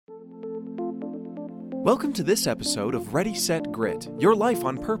Welcome to this episode of Ready, Set, Grit, Your Life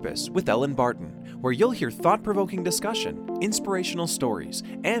on Purpose with Ellen Barton, where you'll hear thought-provoking discussion, inspirational stories,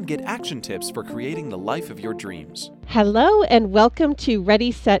 and get action tips for creating the life of your dreams. Hello and welcome to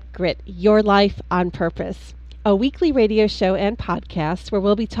Ready, Set, Grit, Your Life on Purpose, a weekly radio show and podcast where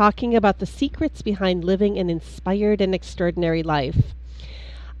we'll be talking about the secrets behind living an inspired and extraordinary life.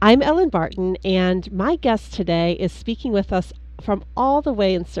 I'm Ellen Barton, and my guest today is speaking with us from all the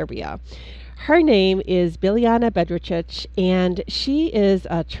way in Serbia. Her name is Biljana Bedricic, and she is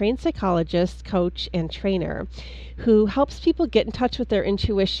a trained psychologist, coach, and trainer who helps people get in touch with their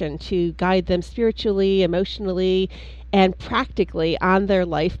intuition to guide them spiritually, emotionally, and practically on their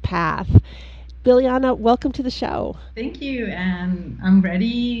life path. Biljana, welcome to the show. Thank you, and I'm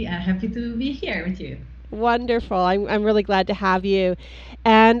ready and happy to be here with you. Wonderful. I'm really glad to have you.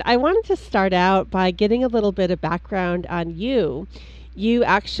 And I wanted to start out by getting a little bit of background on you. You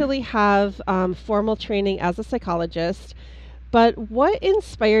actually have formal training as a psychologist, but what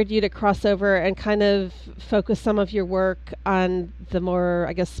inspired you to cross over and kind of focus some of your work on the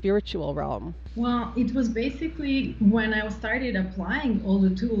more, spiritual realm? Well, it was basically when I started applying all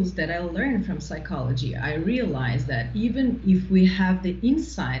the tools that I learned from psychology, I realized that even if we have the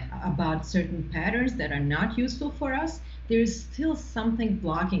insight about certain patterns that are not useful for us, there is still something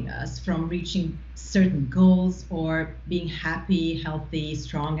blocking us from reaching certain goals or being happy, healthy,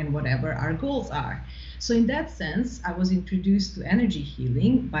 strong, and whatever our goals are. So in that sense, I was introduced to energy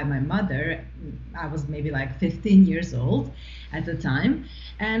healing by my mother. I was maybe like 15 years old at the time,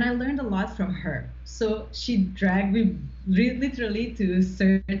 and I learned a lot from her. So she dragged me literally to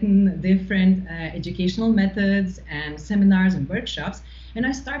certain different educational methods and seminars and workshops, and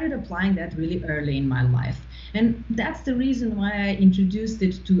I started applying that really early in my life. And that's the reason why I introduced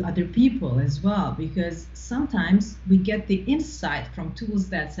it to other people as well, because sometimes we get the insight from tools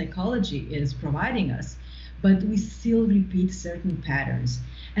that psychology is providing us, but we still repeat certain patterns.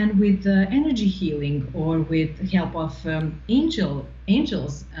 And with energy healing or with help of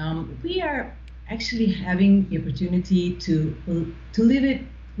angels, we are actually having the opportunity to live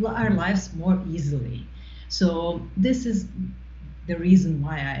our lives more easily. So this is the reason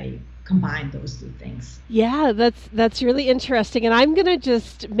why I combine those two things. Yeah, that's really interesting. And I'm going to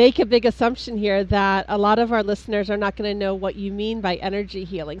just make a big assumption here that a lot of our listeners are not going to know what you mean by energy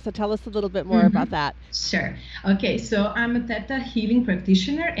healing. So tell us a little bit more about that. Sure. Okay, so I'm a Theta healing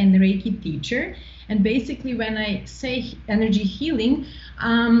practitioner and Reiki teacher. And basically when I say energy healing,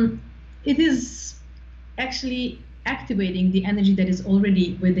 it is actually activating the energy that is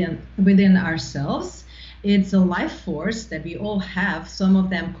already within ourselves. It's a life force that we all have. Some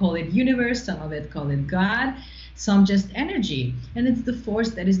of them call it universe, some of it call it God, some just energy. And it's the force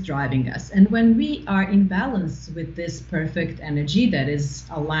that is driving us. And when we are in balance with this perfect energy that is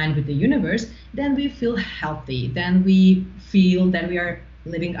aligned with the universe, then we feel healthy. Then we feel that we are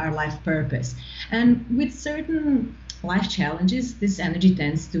living our life purpose. And with certain life challenges, this energy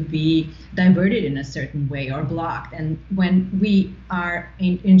tends to be diverted in a certain way or blocked. And when we are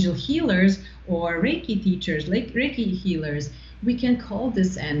angel healers or Reiki teachers, like Reiki healers, we can call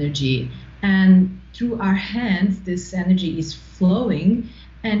this energy. And through our hands, this energy is flowing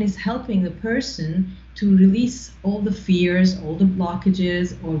and is helping the person to release all the fears, all the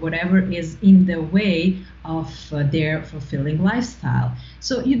blockages, or whatever is in the way of their fulfilling lifestyle.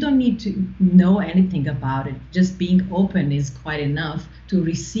 So you don't need to know anything about it. Just being open is quite enough to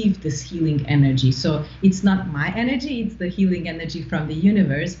receive this healing energy. So it's not my energy, it's the healing energy from the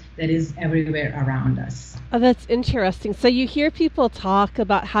universe that is everywhere around us. Oh, that's interesting. So you hear people talk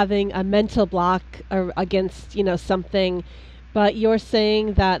about having a mental block against, something, but you're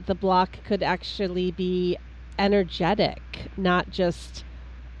saying that the block could actually be energetic, not just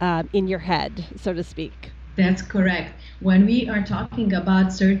in your head, so to speak. That's correct. When we are talking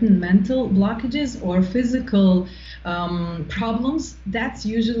about certain mental blockages or physical problems, that's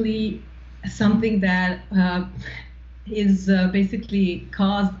usually something that is basically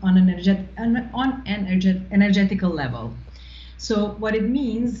caused on an energetical level. So what it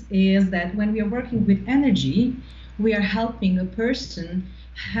means is that when we are working with energy, we are helping a person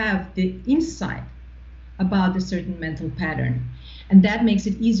have the insight about a certain mental pattern. And that makes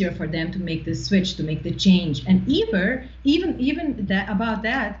it easier for them to make the switch, to make the change. And even that, about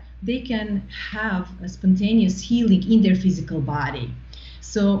that, they can have a spontaneous healing in their physical body.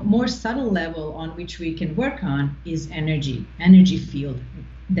 So more subtle level on which we can work on is energy field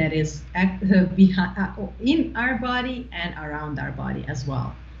that is in our body and around our body as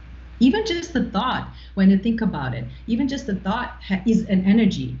well. Even just the thought, when you think about it, even just the thought is an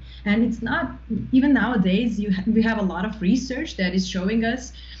energy. And it's not, even nowadays, we have a lot of research that is showing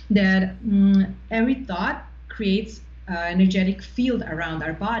us that every thought creates an energetic field around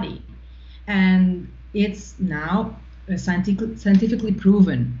our body. And it's now scientifically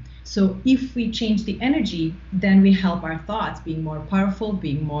proven. So if we change the energy, then we help our thoughts being more powerful,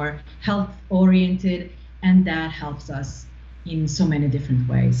 being more health oriented, and that helps us in so many different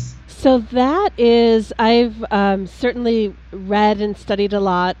ways. So that is, I've certainly read and studied a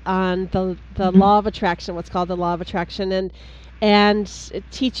lot on the law of attraction, what's called the law of attraction, and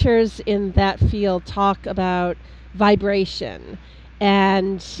teachers in that field talk about vibration.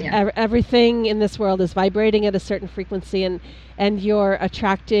 And everything in this world is vibrating at a certain frequency, and you're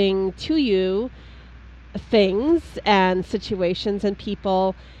attracting to you things and situations and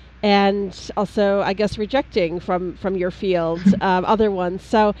people, and also, I guess, rejecting from your field other ones.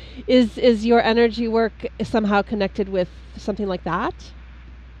 So is your energy work somehow connected with something like that?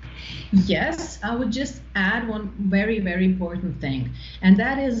 Yes, I would just add one very, very important thing, and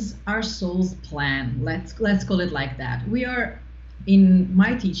that is our soul's plan. Let's call it like that. We are, in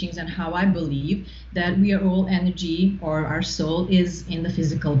my teachings and how I believe, that we are all energy, or our soul is in the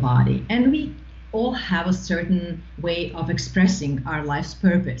physical body, and we all have a certain way of expressing our life's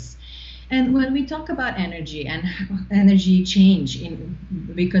purpose. And when we talk about energy and energy change,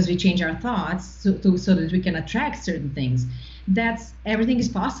 because we change our thoughts so that we can attract certain things, that's everything is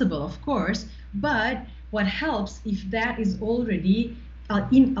possible, of course. But what helps if that is already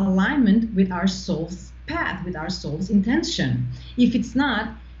in alignment with our soul's path, with our soul's intention. If it's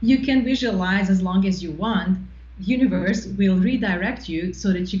not, you can visualize as long as you want. The universe will redirect you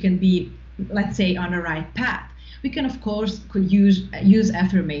so that you can be, let's say, on a right path. We can, of course, use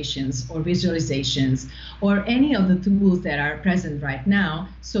affirmations or visualizations or any of the tools that are present right now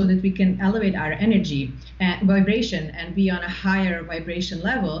so that we can elevate our energy and vibration and be on a higher vibration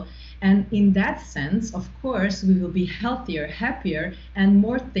level. And in that sense, of course, we will be healthier, happier, and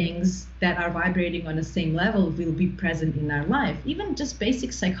more things that are vibrating on the same level will be present in our life. Even just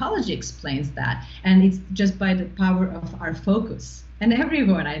basic psychology explains that. And it's just by the power of our focus. And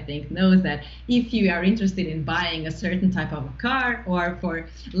everyone, I think, knows that if you are interested in buying a certain type of a car, or for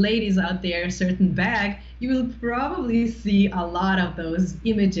ladies out there, a certain bag, you will probably see a lot of those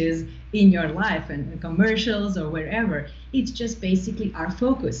images in your life and commercials or wherever. It's just basically our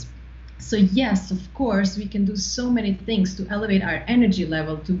focus. So yes, of course, we can do so many things to elevate our energy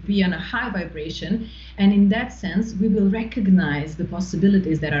level to be on a high vibration. And in that sense, we will recognize the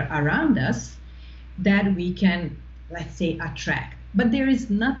possibilities that are around us that we can, let's say, attract. But there is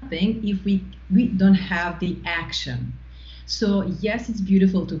nothing if we don't have the action. So yes, it's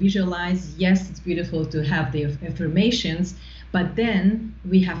beautiful to visualize. Yes, it's beautiful to have the affirmations. But then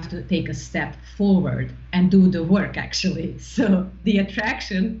we have to take a step forward and do the work, actually. So the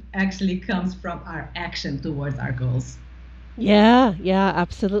attraction actually comes from our action towards our goals. Yeah,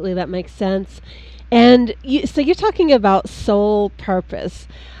 absolutely. That makes sense. And so you're talking about soul purpose.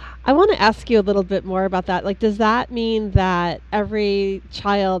 I want to ask you a little bit more about that. Like, does that mean that every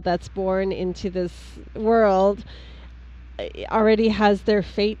child that's born into this world already has their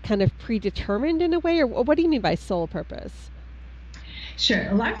fate kind of predetermined in a way? Or what do you mean by soul purpose?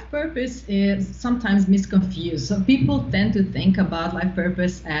 Sure. Life purpose is sometimes misconfused. So people tend to think about life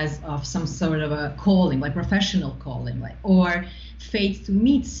purpose as of some sort of a calling, like professional calling, or fate to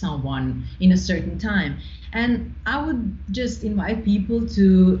meet someone in a certain time. And I would just invite people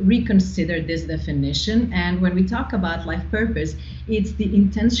to reconsider this definition. And when we talk about life purpose, it's the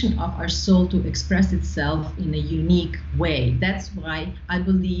intention of our soul to express itself in a unique way. That's why I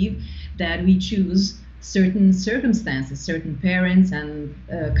believe that we choose certain circumstances, certain parents and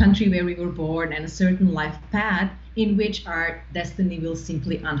country where we were born, and a certain life path in which our destiny will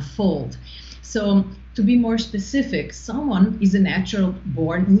simply unfold. So to be more specific, someone is a natural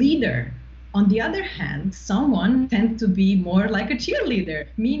born leader. On the other hand, someone tends to be more like a cheerleader,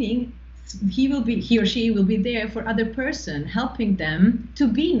 meaning he or she will be there for other person, helping them to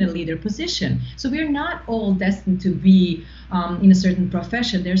be in a leader position. So we're not all destined to be in a certain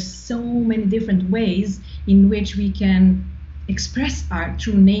profession. There's so many different ways in which we can express our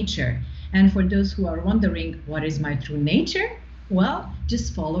true nature. And for those who are wondering, what is my true nature? Well,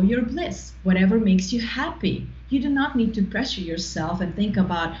 just follow your bliss, whatever makes you happy. You do not need to pressure yourself and think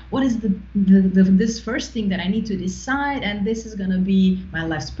about what is this first thing that I need to decide, and this is going to be my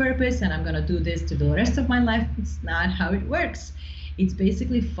life's purpose, and I'm going to do this to the rest of my life. It's not how it works. It's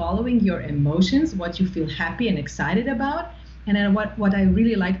basically following your emotions, what you feel happy and excited about. And then what I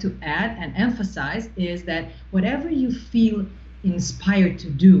really like to add and emphasize is that whatever you feel inspired to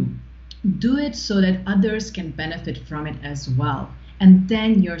do it so that others can benefit from it as well. And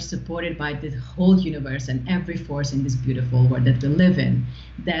then you're supported by the whole universe and every force in this beautiful world that we live in.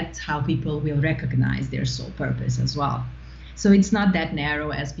 That's how people will recognize their soul purpose as well. So it's not that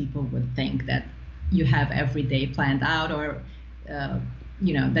narrow as people would think, that you have every day planned out, or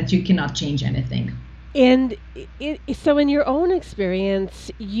that you cannot change anything. And so in your own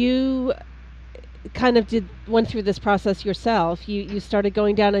experience, you kind of went through this process yourself. You started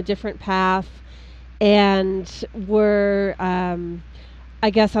going down a different path and were, I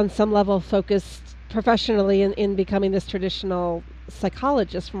guess, on some level focused professionally in becoming this traditional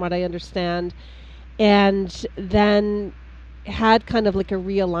psychologist, from what I understand, and then had kind of like a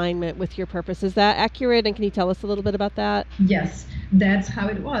realignment with your purpose. Is that accurate? And can you tell us a little bit about that? Yes, that's how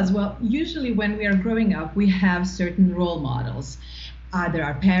it was. Well, usually when we are growing up, we have certain role models, either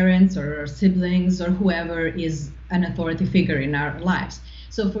our parents or our siblings or whoever is an authority figure in our lives.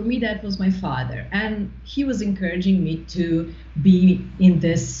 So for me, that was my father. And he was encouraging me to be in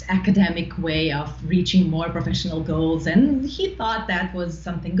this academic way of reaching more professional goals. And he thought that was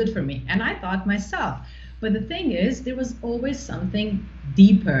something good for me. And I thought myself. But the thing is, there was always something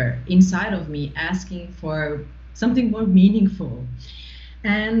deeper inside of me asking for something more meaningful.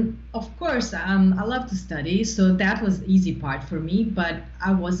 And of course, I love to study, so that was the easy part for me, but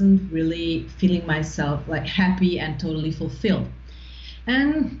I wasn't really feeling myself like happy and totally fulfilled.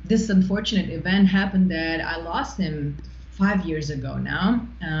 And this unfortunate event happened that I lost him 5 years ago now,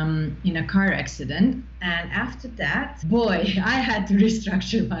 in a car accident. And after that, boy, I had to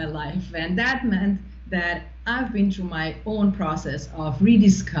restructure my life. And that meant that I've been through my own process of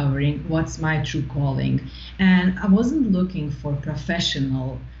rediscovering what's my true calling. And I wasn't looking for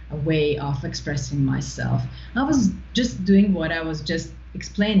professional way of expressing myself. I was just doing what I was just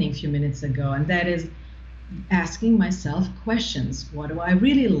explaining a few minutes ago, and that is asking myself questions. What do I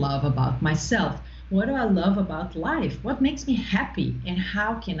really love about myself? What do I love about life? What makes me happy? And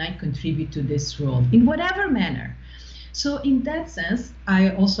how can I contribute to this world in whatever manner? So in that sense, I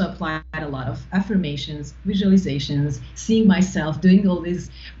also applied a lot of affirmations, visualizations, seeing myself doing all these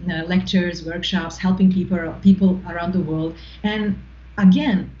lectures, workshops, helping people around the world. And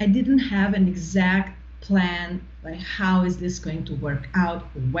again, I didn't have an exact plan, like how is this going to work out,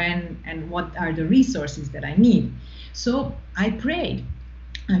 when, and what are the resources that I need. So I prayed.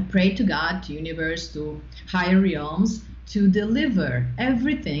 I prayed to God, to universe, to higher realms to deliver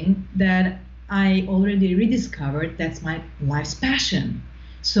everything that I already rediscovered that's my life's passion.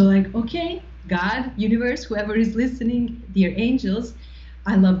 So like, okay, God, universe, whoever is listening, dear angels,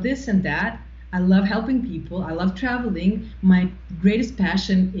 I love this and that. I love helping people. I love traveling. My greatest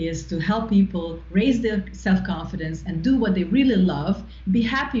passion is to help people raise their self-confidence and do what they really love, be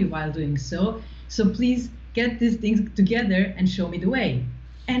happy while doing so. So please get these things together and show me the way.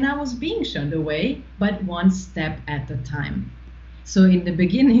 And I was being shown the way, but one step at a time. So in the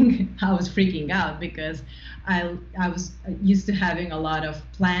beginning, I was freaking out because I was used to having a lot of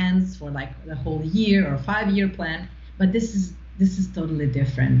plans for like the whole year or 5-year plan, but this is totally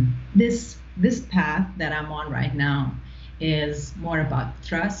different. This path that I'm on right now is more about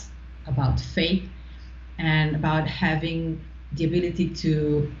trust, about faith, and about having the ability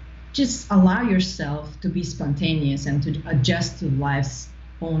to just allow yourself to be spontaneous and to adjust to life's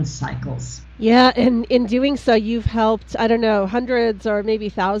own cycles. Yeah, and in doing so, you've helped, I don't know, hundreds or maybe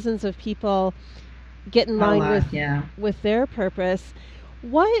thousands of people get in line with their purpose.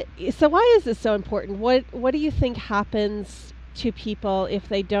 So why is this so important? What do you think happens to people if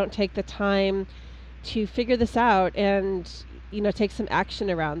they don't take the time to figure this out and take some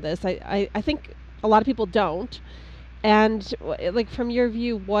action around this? I think a lot of people don't. And like from your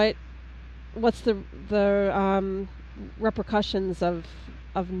view, what's the repercussions of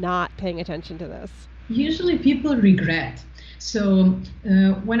not paying attention to this? Usually people regret. So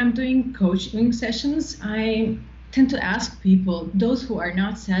when I'm doing coaching sessions, I tend to ask people, those who are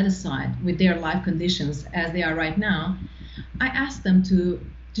not satisfied with their life conditions as they are right now, I ask them to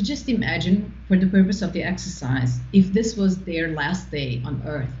just imagine, for the purpose of the exercise, if this was their last day on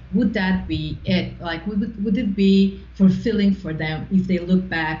earth, would that be it? Like, would it be fulfilling for them if they look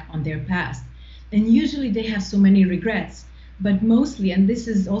back on their past? And usually they have so many regrets. But mostly, and this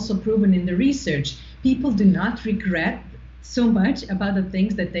is also proven in the research, people do not regret so much about the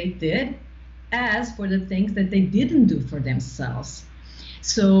things that they did as for the things that they didn't do for themselves.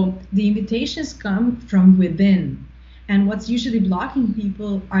 So the invitations come from within. And what's usually blocking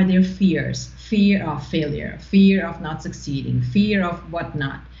people are their fears: fear of failure, fear of not succeeding, fear of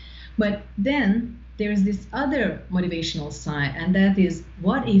whatnot. But then there's this other motivational side, and that is,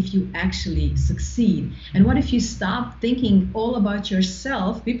 what if you actually succeed? And what if you stop thinking all about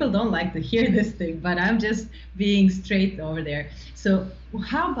yourself? People don't like to hear this thing, but I'm just being straight over there. So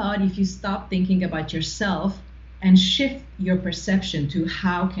how about if you stop thinking about yourself and shift your perception to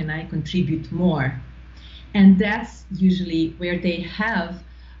how can I contribute more? And that's usually where they have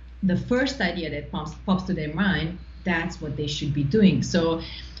the first idea that pops to their mind. That's what they should be doing. So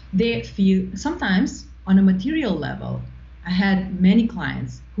they feel sometimes on a material level. I had many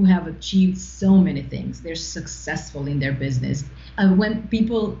clients who have achieved so many things. They're successful in their business. When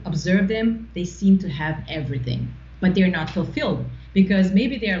people observe them, they seem to have everything, but they're not fulfilled because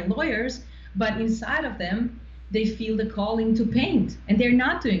maybe they are lawyers, but inside of them, they feel the calling to paint, and they're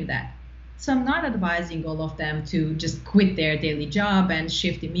not doing that. So I'm not advising all of them to just quit their daily job and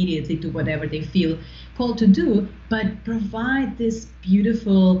shift immediately to whatever they feel called to do, but provide this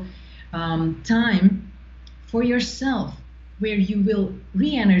beautiful time for yourself where you will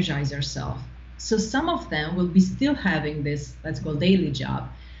re-energize yourself. So some of them will be still having this, let's call daily job,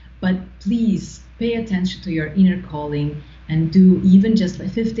 but please pay attention to your inner calling and do even just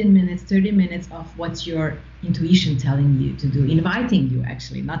like 15 minutes, 30 minutes of what's your intuition telling you to do, inviting you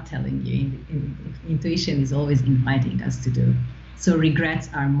actually, not telling you. Intuition is always inviting us to do. So regrets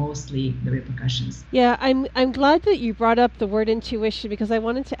are mostly the repercussions. Yeah, I'm glad that you brought up the word intuition because I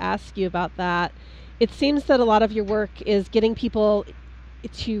wanted to ask you about that. It seems that a lot of your work is getting people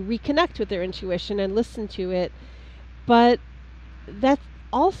to reconnect with their intuition and listen to it, but that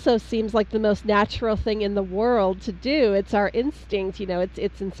also seems like the most natural thing in the world to do. It's our instinct,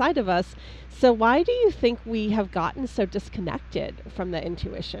 it's inside of us. So why do you think we have gotten so disconnected from the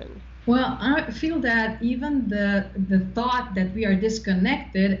intuition? Well, I feel that even the thought that we are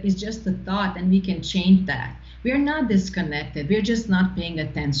disconnected is just a thought, and we can change that. We are not disconnected. We're just not paying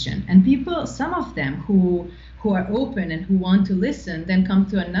attention. And people, some of them who are open and who want to listen, then come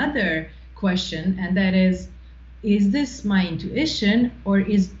to another question, and that is this my intuition or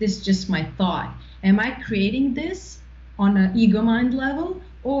is this just my thought? Am I creating this on an ego mind level?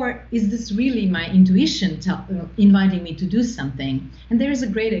 Or is this really my intuition inviting me to do something? And there is a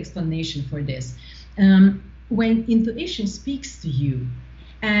great explanation for this. When intuition speaks to you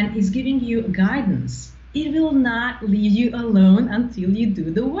and is giving you guidance, it will not leave you alone until you do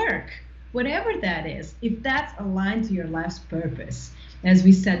the work, whatever that is, if that's aligned to your life's purpose, as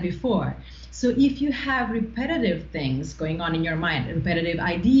we said before. So if you have repetitive things going on in your mind, repetitive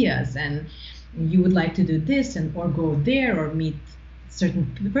ideas, and you would like to do this or go there or meet certain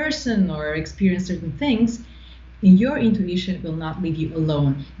person or experience certain things, your intuition will not leave you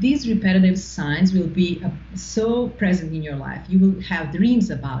alone. These repetitive signs will be so present in your life. You will have dreams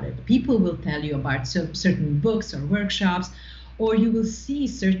about it. People will tell you about certain books or workshops, or you will see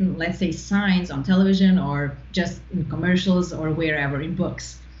certain, let's say, signs on television or just in commercials or wherever in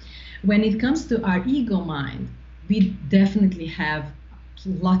books. When it comes to our ego mind, we definitely have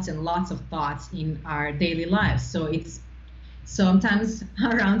lots and lots of thoughts in our daily lives. So it's sometimes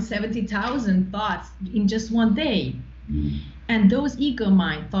around 70,000 thoughts in just one day. And those ego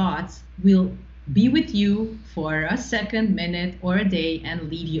mind thoughts will be with you for a second, minute, or a day and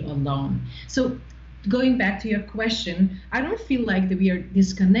leave you alone. So going back to your question, I don't feel like that we are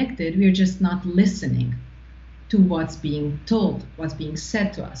disconnected. We are just not listening to what's being told, what's being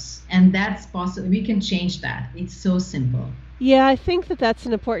said to us. And that's possible. We can change that. It's so simple. Yeah, I think that that's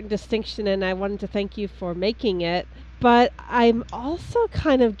an important distinction, and I wanted to thank you for making it. But I'm also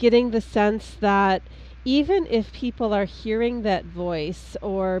kind of getting the sense that even if people are hearing that voice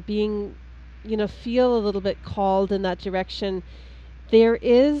or being, feel a little bit called in that direction, there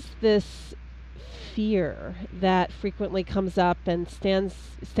is this fear that frequently comes up and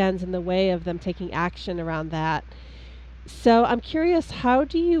stands in the way of them taking action around that. So I'm curious, how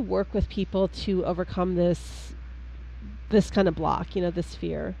do you work with people to overcome this kind of block, this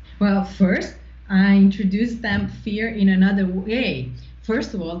fear? Well, first, I introduce them fear in another way.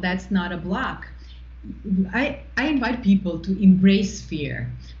 First of all, that's not a block. I invite people to embrace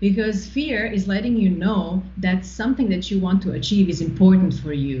fear, because fear is letting you know that something that you want to achieve is important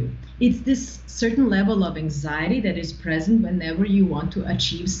for you. It's this certain level of anxiety that is present whenever you want to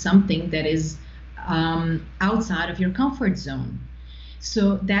achieve something that is outside of your comfort zone.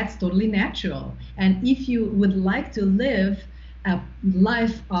 So that's totally natural. And if you would like to live a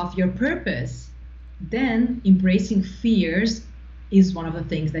life of your purpose, then embracing fears is one of the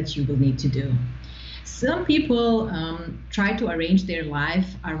things that you will need to do. Some people try to arrange their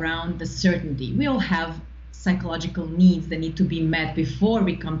life around the certainty. We all have psychological needs that need to be met before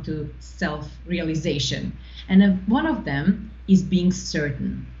we come to self-realization. And one of them is being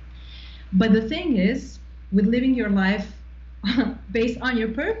certain. But the thing is, with living your life based on your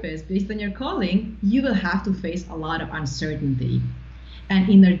purpose, based on your calling, you will have to face a lot of uncertainty and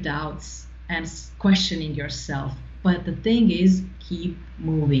inner doubts and questioning yourself. But the thing is, keep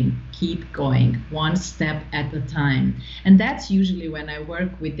moving, keep going, one step at a time. And that's usually when I work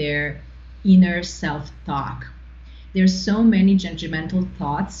with their inner self-talk. There's so many judgmental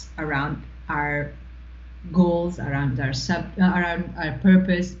thoughts around our goals, around around our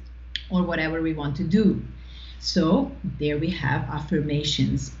purpose, or whatever we want to do. So there we have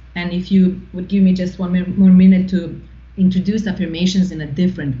affirmations. And if you would give me just more minute to introduce affirmations in a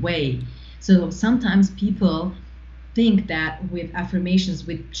different way. So sometimes people think that with affirmations,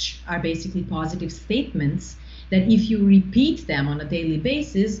 which are basically positive statements, that if you repeat them on a daily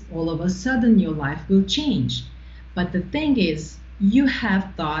basis, all of a sudden your life will change. But the thing is, you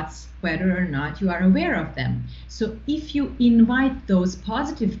have thoughts whether or not you are aware of them. So if you invite those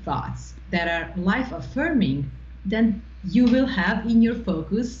positive thoughts that are life affirming, then you will have in your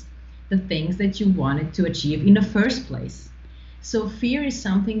focus the things that you wanted to achieve in the first place. So fear is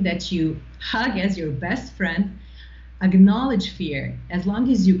something that you hug as your best friend. Acknowledge fear. As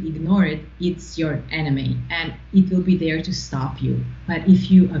long as you ignore it, it's your enemy and it will be there to stop you. But if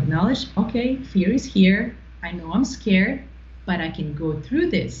you acknowledge, okay, fear is here, I know I'm scared, but I can go through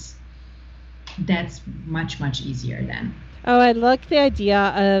this, that's much, much easier then. Oh, I like the idea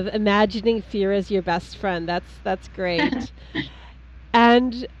of imagining fear as your best friend. That's great.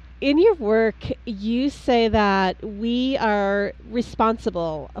 And in your work, you say that we are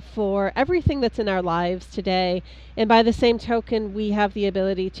responsible for everything that's in our lives today, and by the same token, we have the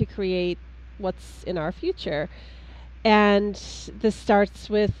ability to create what's in our future. And this starts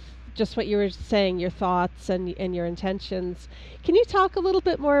with just what you were saying, your thoughts and your intentions. Can you talk a little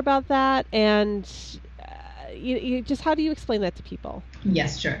bit more about that? And you just how do you explain that to people?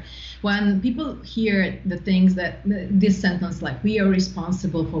 Yes, sure. When people hear the things that this sentence, like we are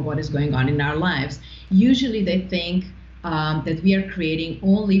responsible for what is going on in our lives, usually they think that we are creating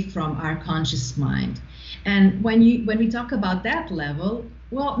only from our conscious mind. And when we talk about that level,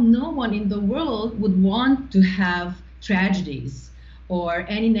 well, no one in the world would want to have tragedies or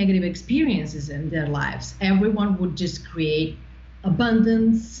any negative experiences in their lives. Everyone would just create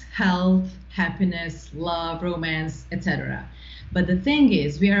abundance, health, happiness, love, romance, etc. But the thing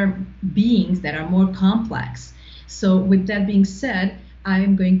is, we are beings that are more complex. So with that being said, I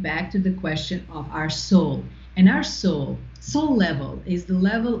am going back to the question of our soul. And our soul level is the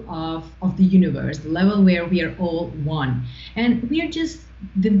level of the universe, the level where we are all one. And we are just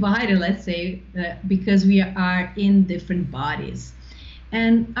divided, let's say, because we are in different bodies.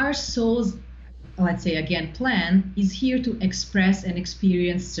 And our soul's, let's say again, plan is here to express and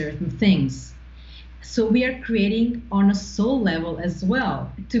experience certain things. So we are creating on a soul level as well.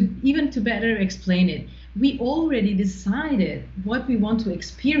 To better explain it, we already decided what we want to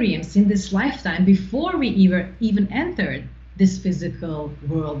experience in this lifetime before we even entered this physical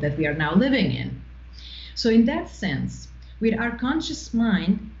world that we are now living in. So in that sense, with our conscious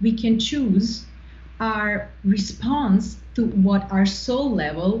mind, we can choose our response to what our soul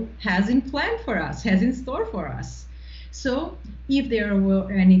level has in plan for us, has in store for us. So if there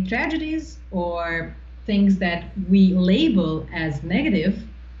were any tragedies or things that we label as negative,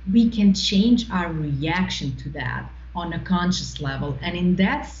 we can change our reaction to that on a conscious level. And in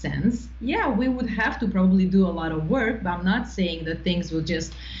that sense, yeah, we would have to probably do a lot of work, but I'm not saying that things will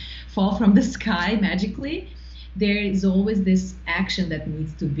just fall from the sky magically. There is always this action that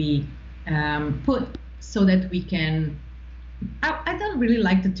needs to be put so that we can, I don't really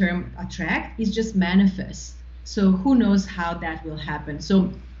like the term attract, it's just manifest. So who knows how that will happen.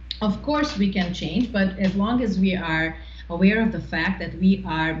 So of course we can change, but as long as we are aware of the fact that we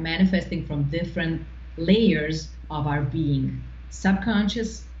are manifesting from different layers of our being,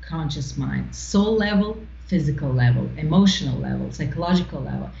 subconscious, conscious mind, soul level, physical level, emotional level, psychological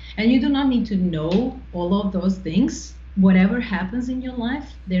level. And you do not need to know all of those things. Whatever happens in your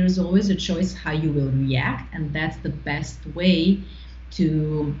life, there is always a choice how you will react, and that's the best way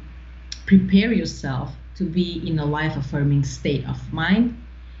to prepare yourself to be in a life-affirming state of mind,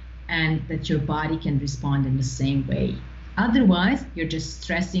 and that your body can respond in the same way. Otherwise, you're just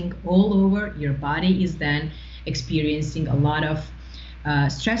stressing all over. Your body is then experiencing a lot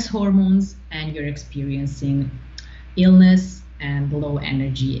of stress hormones, and you're experiencing illness and low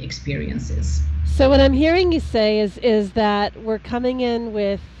energy experiences. So what I'm hearing you say is that we're coming in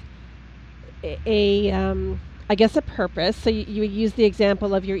with I guess a purpose. So you use the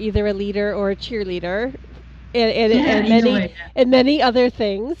example of you're either a leader or a cheerleader, and many other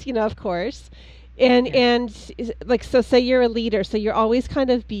things, of course. And so say you're a leader, so you're always kind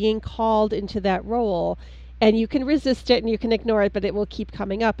of being called into that role, and you can resist it and you can ignore it, but it will keep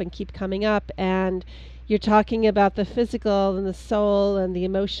coming up and keep coming up. And you're talking about the physical and the soul and the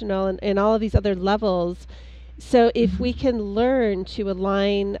emotional and all of these other levels. So if we can learn to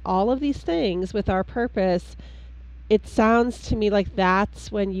align all of these things with our purpose, it sounds to me like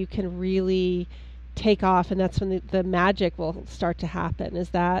that's when you can really take off, and that's when the magic will start to happen. Does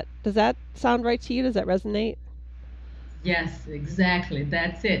that sound right to you? Does that resonate? Yes, exactly.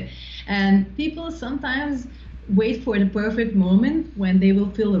 That's it. And people sometimes wait for the perfect moment when they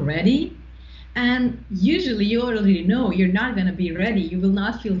will feel ready. And usually you already know you're not going to be ready. You will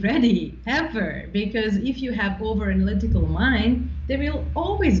not feel ready ever. Because if you have over analytical mind, there will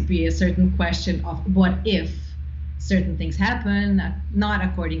always be a certain question of what if certain things happen not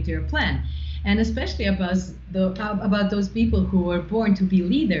according to your plan. And especially about those people who were born to be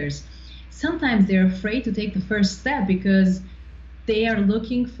leaders, sometimes they're afraid to take the first step because they are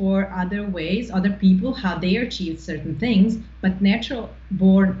looking for other ways, other people, how they achieved certain things. But natural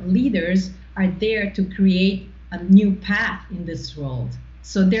born leaders are there to create a new path in this world.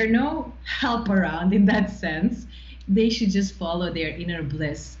 So there's no help around in that sense. They should just follow their inner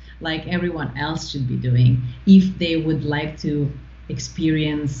bliss like everyone else should be doing if they would like to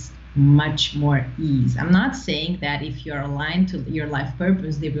experience much more ease. I'm not saying that if you're aligned to your life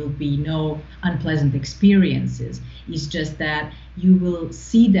purpose, there will be no unpleasant experiences. It's just that you will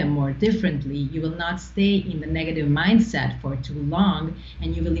see them more differently. You will not stay in the negative mindset for too long,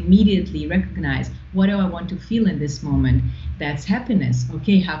 and you will immediately recognize, what do I want to feel in this moment? That's happiness.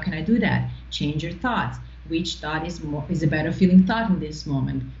 Okay, how can I do that? Change your thoughts. Which thought is a better feeling thought in this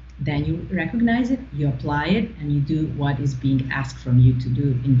moment? Then you recognize it, you apply it, and you do what is being asked from you to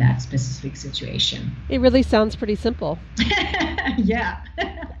do in that specific situation. It really sounds pretty simple. Yeah.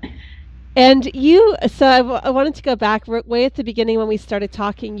 And I wanted to go back way at the beginning when we started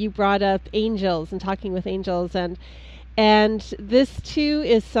talking. You brought up angels and talking with angels, and this too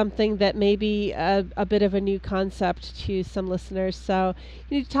is something that may be a bit of a new concept to some listeners. So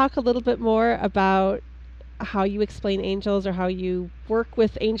can you talk a little bit more about how you explain angels or how you work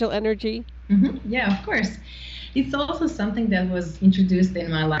with angel energy? Yeah, of course. It's also something that was introduced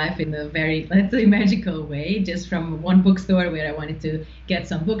in my life in a very, let's say, magical way, just from one bookstore where I wanted to get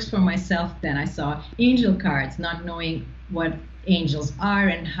some books for myself. Then I saw angel cards, not knowing what angels are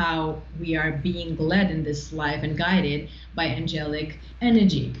and how we are being led in this life and guided by angelic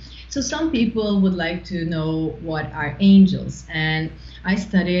energy. So some people would like to know what are angels, and I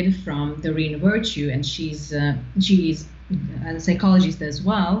studied from Doreen Virtue, and she's a psychologist as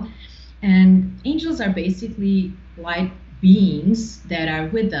well. And angels are basically light beings that are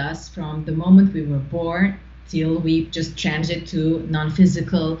with us from the moment we were born till we just transit to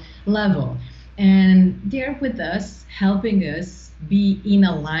non-physical level. And they're with us, helping us be in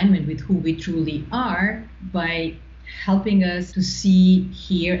alignment with who we truly are by helping us to see,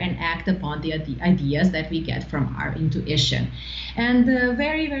 hear, and act upon the ideas that we get from our intuition. And the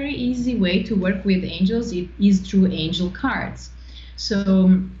very, very easy way to work with angels is through angel cards.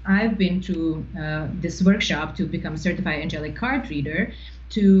 So I've been through this workshop to become a certified angelic card reader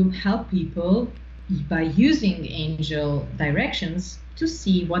to help people by using angel directions to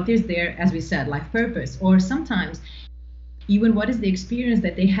see what is their, as we said, life purpose, or sometimes even what is the experience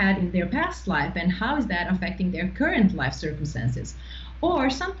that they had in their past life and how is that affecting their current life circumstances. Or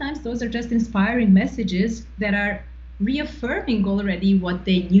sometimes those are just inspiring messages that are reaffirming already what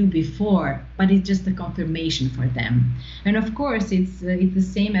they knew before, but it's just a confirmation for them. And of course, it's the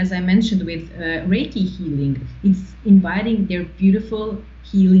same as I mentioned with Reiki healing. It's inviting their beautiful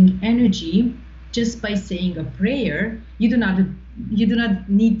healing energy just by saying a prayer. You do not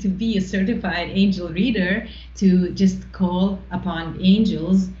need to be a certified angel reader to just call upon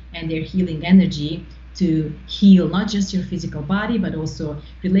angels and their healing energy to heal not just your physical body, but also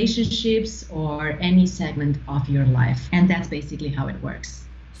relationships or any segment of your life. And that's basically how it works.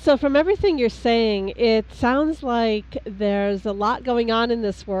 So from everything you're saying, it sounds like there's a lot going on in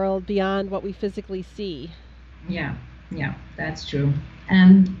this world beyond what we physically see. Yeah, that's true.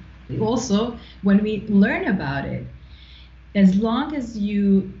 And also, when we learn about it, as long as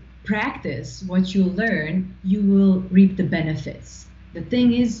you practice what you learn, you will reap the benefits. The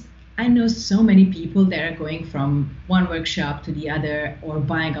thing is, I know so many people that are going from one workshop to the other or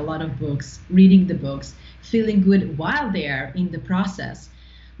buying a lot of books, reading the books, feeling good while they are in the process.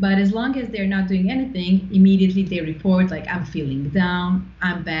 But as long as they're not doing anything, immediately they report like, I'm feeling down,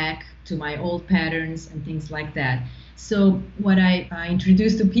 I'm back to my old patterns and things like that. So what I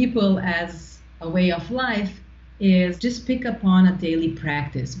introduce to people as a way of life is just pick up on a daily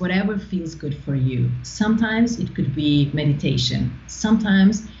practice, whatever feels good for you. Sometimes it could be meditation,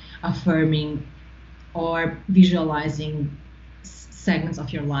 sometimes affirming or visualizing segments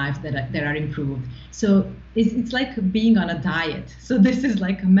of your life that are improved. So it's like being on a diet. So this is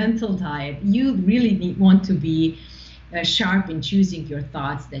like a mental diet. You really want to be sharp in choosing your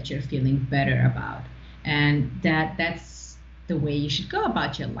thoughts that you're feeling better about. And that's the way you should go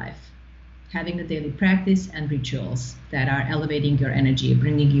about your life. Having a daily practice and rituals that are elevating your energy,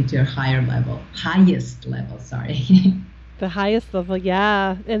 bringing you to your highest level, The highest level,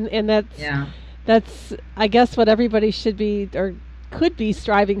 yeah. And that's Yeah. that's I guess what everybody should be or could be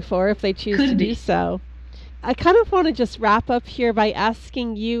striving for if they choose to do so. I kind of want to just wrap up here by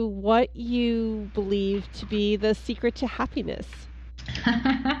asking you what you believe to be the secret to happiness.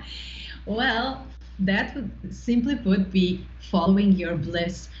 Well, that would simply put be following your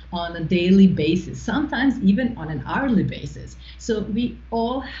bliss on a daily basis, sometimes even on an hourly basis. So we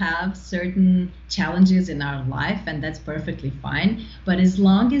all have certain challenges in our life, and that's perfectly fine. But as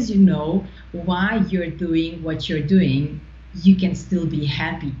long as you know why you're doing what you're doing, you can still be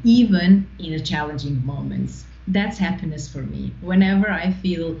happy, even in the challenging moments. That's happiness for me. Whenever I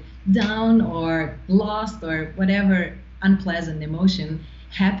feel down or lost or whatever unpleasant emotion,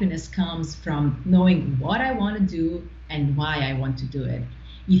 happiness comes from knowing what I want to do and why I want to do it.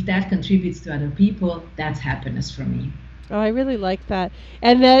 If that contributes to other people, that's happiness for me. Oh, I really like that.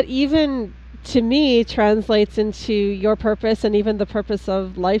 And that even to me translates into your purpose and even the purpose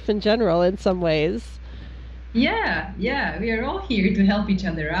of life in general in some ways. Yeah, we are all here to help each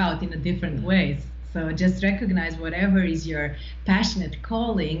other out in a different ways. So just recognize whatever is your passionate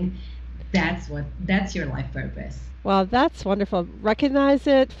calling, that's your life purpose. Well, that's wonderful. Recognize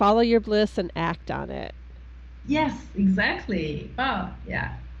it, follow your bliss, and act on it. Yes, exactly. Oh,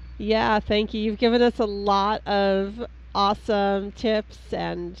 yeah. Yeah, thank you. You've given us a lot of awesome tips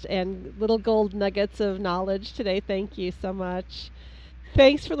and little gold nuggets of knowledge today. Thank you so much.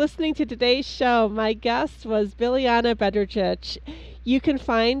 Thanks for listening to today's show. My guest was Biljana Bedrosic. You can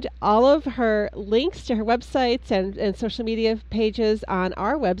find all of her links to her websites and social media pages on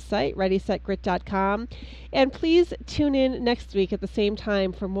our website, ReadySetGrit.com. And please tune in next week at the same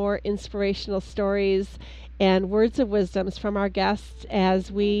time for more inspirational stories and words of wisdoms from our guests as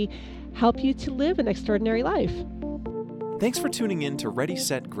we help you to live an extraordinary life. Thanks for tuning in to Ready,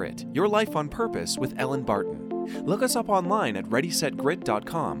 Set, Grit, Your Life on Purpose with Ellen Barton. Look us up online at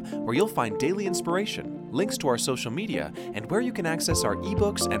ReadySetGrit.com, where you'll find daily inspiration, links to our social media, and where you can access our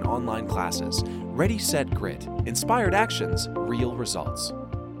ebooks and online classes. Ready, Set, Grit. Inspired actions, real results.